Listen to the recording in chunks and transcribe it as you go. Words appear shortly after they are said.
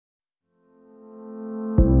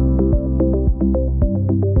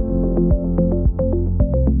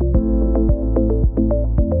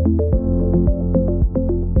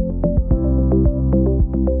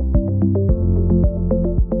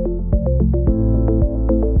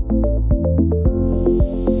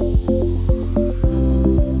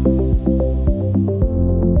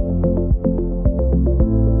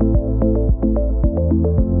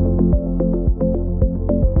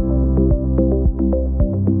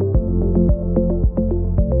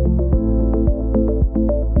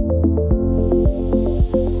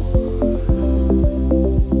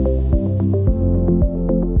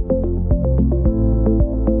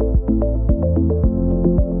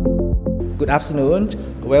afternoon.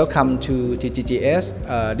 Welcome to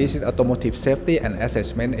TGGS. This is Automotive Safety and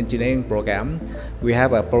Assessment Engineering Program. We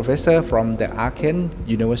have a professor from the Aachen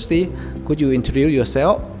University. Could you introduce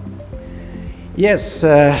yourself? Yes,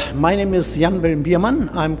 my name is Jan-Welm Biermann.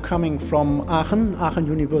 I'm coming from Aachen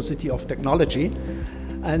University of Technology.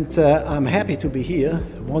 And I'm happy to be here,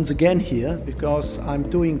 once again here, because I'm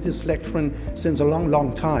doing this lecturing since a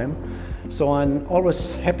long time. So I'm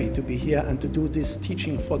always happy to be here and to do this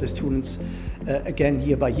teaching for the students again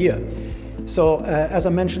year by year. So as I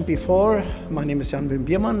mentioned before, my name is Jan-Welm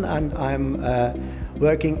Biermann and I'm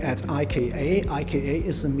working at IKA. IKA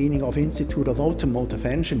is the meaning of Institute of Automotive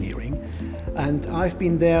Engineering. And I've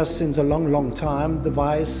been there since a long time, the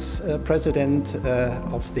vice president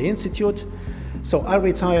of the institute. So I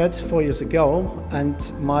retired 4 years ago and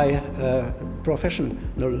my professional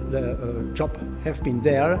job have been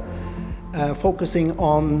there. Focusing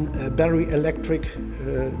on battery electric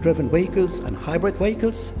driven vehicles and hybrid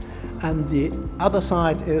vehicles. And the other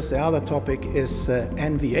side is, the other topic is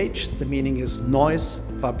NVH, the meaning is noise,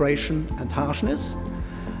 vibration and harshness.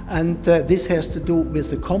 And this has to do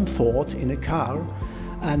with the comfort in a car.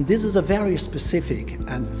 And this is a very specific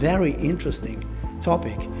and very interesting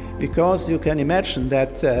topic, because you can imagine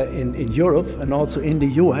that in Europe and also in the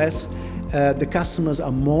US, the customers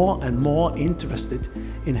are more and more interested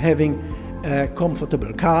in having a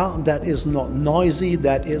comfortable car that is not noisy,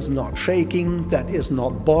 that is not shaking, that is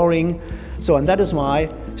not boring. So, and that is why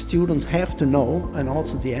students have to know, and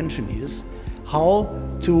also the engineers, how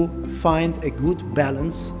to find a good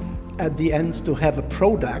balance at the end to have a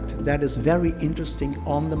product that is very interesting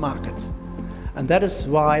on the market. And that is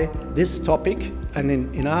why this topic, and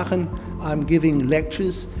in Aachen, I'm giving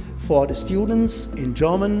lectures for the students in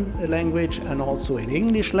German language and also in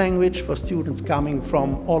English language for students coming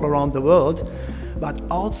from all around the world. But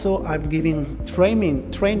also I'm giving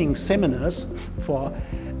training seminars for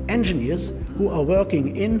engineers who are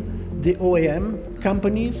working in the OEM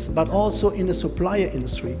companies, but also in the supplier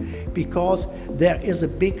industry, because there is a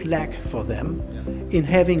big lack for them in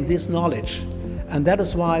having this knowledge. And that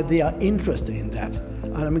is why they are interested in that.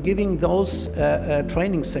 And I'm giving those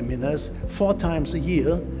training seminars 4 times a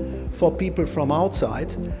year for people from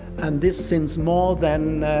outside, and this since more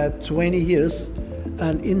than 20 years.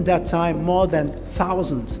 And in that time, more than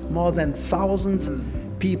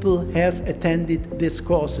 1,000 people have attended these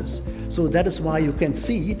courses. So that is why you can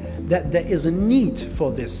see that there is a need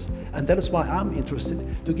for this. And that is why I'm interested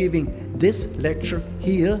to giving this lecture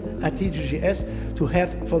here at TGGS to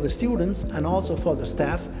have for the students and also for the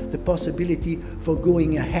staff the possibility for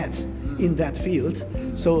going ahead in that field.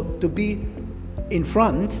 So to be in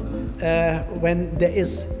front when there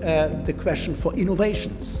is the question for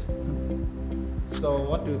innovations. So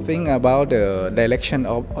what do you think about the direction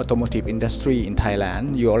of automotive industry in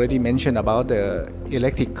Thailand? You already mentioned about the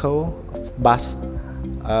electrical bus.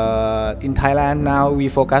 In Thailand now we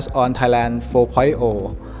focus on Thailand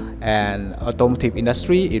 4.0 and automotive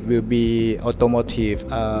industry. It will be automotive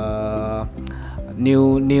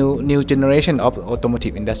new generation of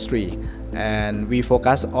automotive industry, and we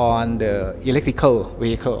focus on the electrical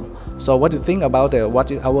vehicle. So what do you think about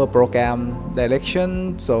what is our program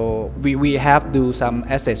direction? So we have do some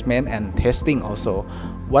assessment and testing also.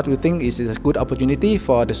 What do you think is a good opportunity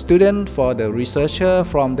for the student, for the researcher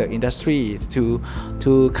from the industry to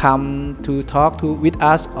come to talk with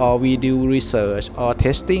us, or we do research or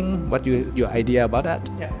testing? What your idea about that?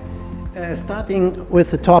 Yeah. Starting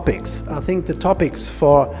with the topics, I think the topics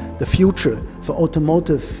for the future for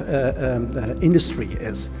automotive industry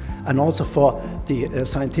is, and also for the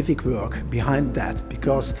scientific work behind that,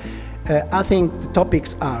 because I think the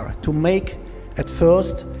topics are to make at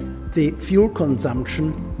first the fuel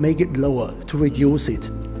consumption, make it lower, to reduce it.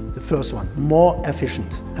 The first one, more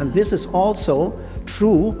efficient. And this is also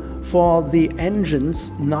true for the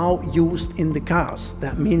engines now used in the cars.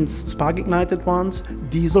 That means spark-ignited ones,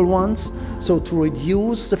 diesel ones, so to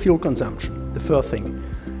reduce the fuel consumption, the first thing.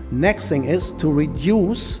 Next thing is to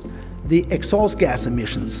reduce the exhaust gas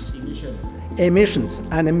emissions. Emissions.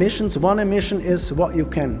 And emissions, one emission is what you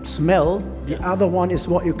can smell, the other one is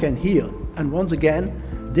what you can hear. And once again,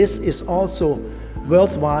 this is also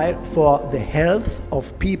worthwhile for the health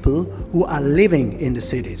of people who are living in the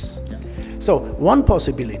cities. So one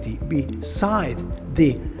possibility beside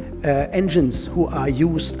the engines who are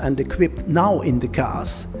used and equipped now in the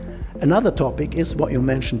cars, another topic is what you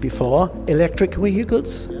mentioned before, electric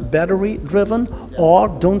vehicles, battery driven, or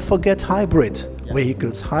don't forget hybrid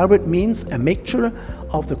vehicles. Hybrid means a mixture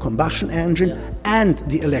of the combustion engine and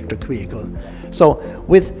the electric vehicle. So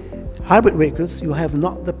with hybrid vehicles you have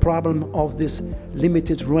not the problem of this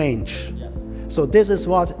limited range. So this is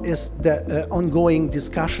what is the ongoing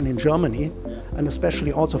discussion in Germany, and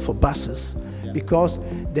especially also for buses, because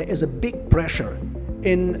there is a big pressure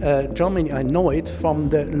in Germany, I know it, from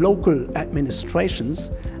the local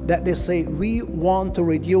administrations, that they say we want to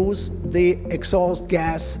reduce the exhaust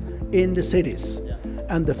gas in the cities.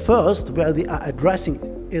 And the first where they are addressing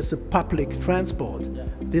is the public transport.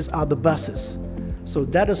 These are the buses. So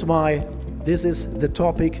that is why this is the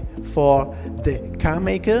topic for the car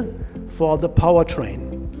maker, for the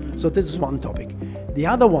powertrain. So this is one topic. The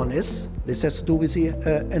other one is, this has to do with the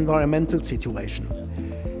environmental situation,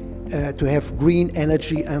 to have green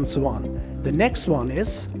energy and so on. The next one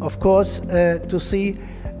is, of course, to see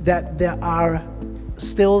that there are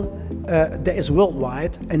still, there is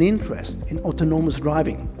worldwide an interest in autonomous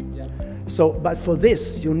driving. So, but for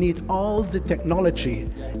this, you need all the technology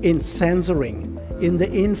in sensoring, in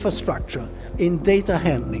the infrastructure, in data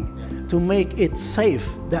handling, to make it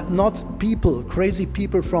safe that not people, crazy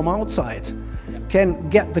people from outside, can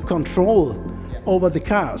get the control over the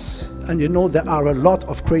cars. And you know there are a lot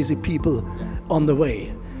of crazy people on the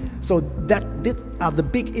way. So these are the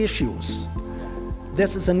big issues.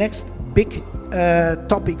 This is the next big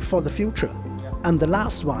topic for the future. And the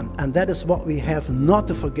last one, and that is what we have not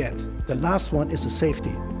to forget, the last one is the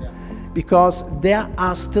safety. Because there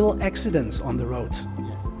are still accidents on the road.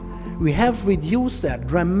 We have reduced that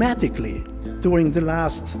dramatically during the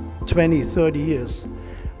last 20, 30 years.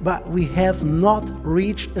 But we have not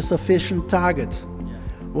reached a sufficient target.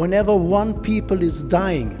 Whenever one people is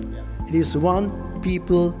dying, it is one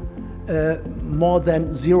people more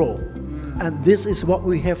than zero. And this is what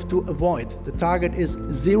we have to avoid. The target is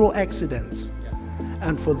 0 accidents.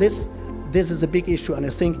 And for this is a big issue. And I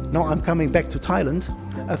think, now I'm coming back to Thailand,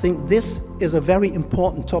 I think this is a very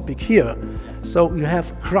important topic here. So you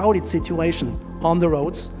have crowded situation on the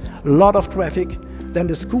roads, a lot of traffic. Then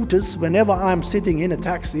the scooters, whenever I'm sitting in a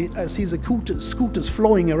taxi, I see the scooters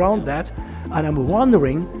flowing around that, and I'm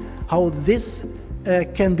wondering how this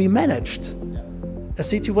can be managed. A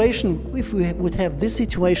situation, if we would have this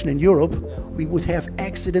situation in Europe, we would have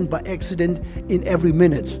accident by accident in every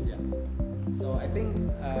minute. So I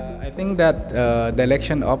think that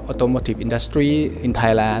direction of automotive industry in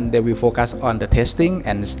Thailand, they will focus on the testing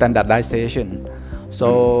and standardization.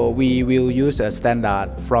 So we will use a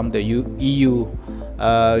standard from the EU,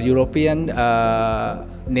 European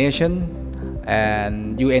nation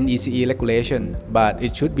and UNECE regulation, but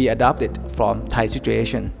it should be adopted from Thai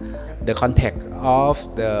situation. The context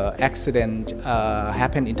of the accident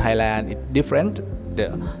happened in Thailand is different,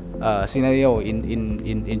 the scenario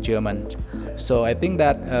in German. So I think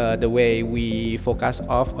that the way we focus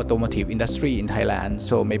of automotive industry in Thailand,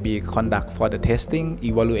 so maybe conduct for the testing,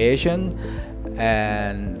 evaluation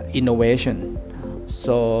and innovation.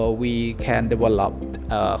 So we can develop,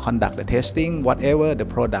 conduct the testing, whatever the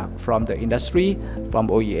product from the industry, from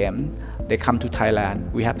OEM, they come to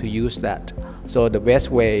Thailand, we have to use that. So the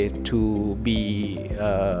best way to be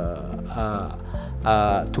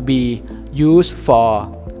used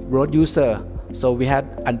for road user. So we have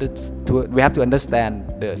to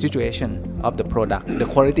understand the situation of the product, the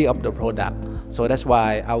quality of the product. So that's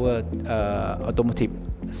why our automotive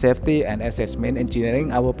safety and assessment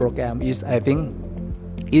engineering, our program is, I think,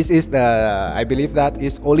 I believe that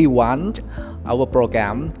is only one, our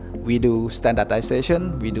program. We do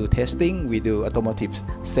standardization, we do testing, we do automotive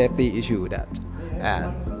safety issue that.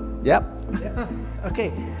 Yep.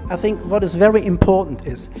 Okay, I think what is very important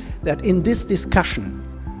is that in this discussion,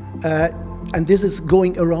 and this is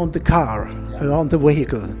going around the car, around the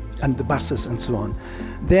vehicle and the buses and so on,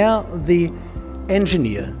 there the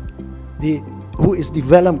engineer, who is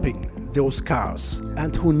developing those cars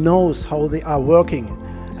and who knows how they are working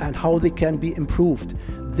and how they can be improved,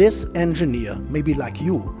 this engineer, maybe like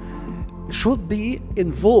you, should be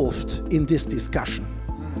involved in this discussion.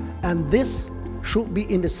 And this should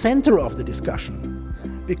be in the center of the discussion,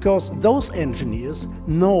 because those engineers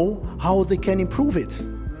know how they can improve it.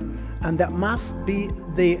 And that must be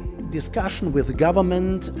the discussion with the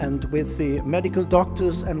government and with the medical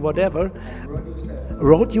doctors and whatever.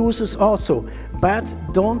 Road users also. But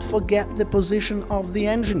don't forget the position of the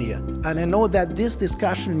engineer. And I know that this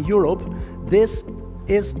discussion in Europe, this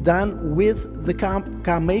is done with the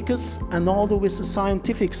car makers and also with the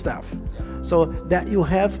scientific staff. So that you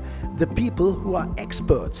have the people who are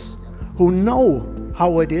experts, who know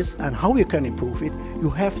how it is and how you can improve it. You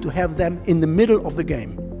have to have them in the middle of the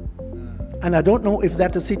game. And I don't know if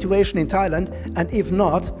that's the situation in Thailand, and if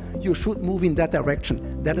not, you should move in that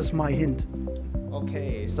direction. That is my hint.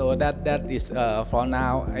 Okay, so that is for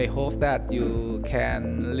now. I hope that you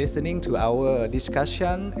can listening to our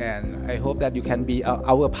discussion, and I hope that you can be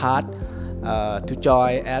our part to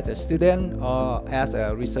join as a student or as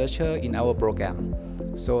a researcher in our program.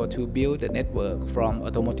 So to build a network from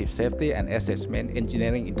automotive safety and assessment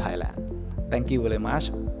engineering in Thailand. Thank you very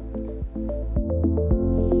much.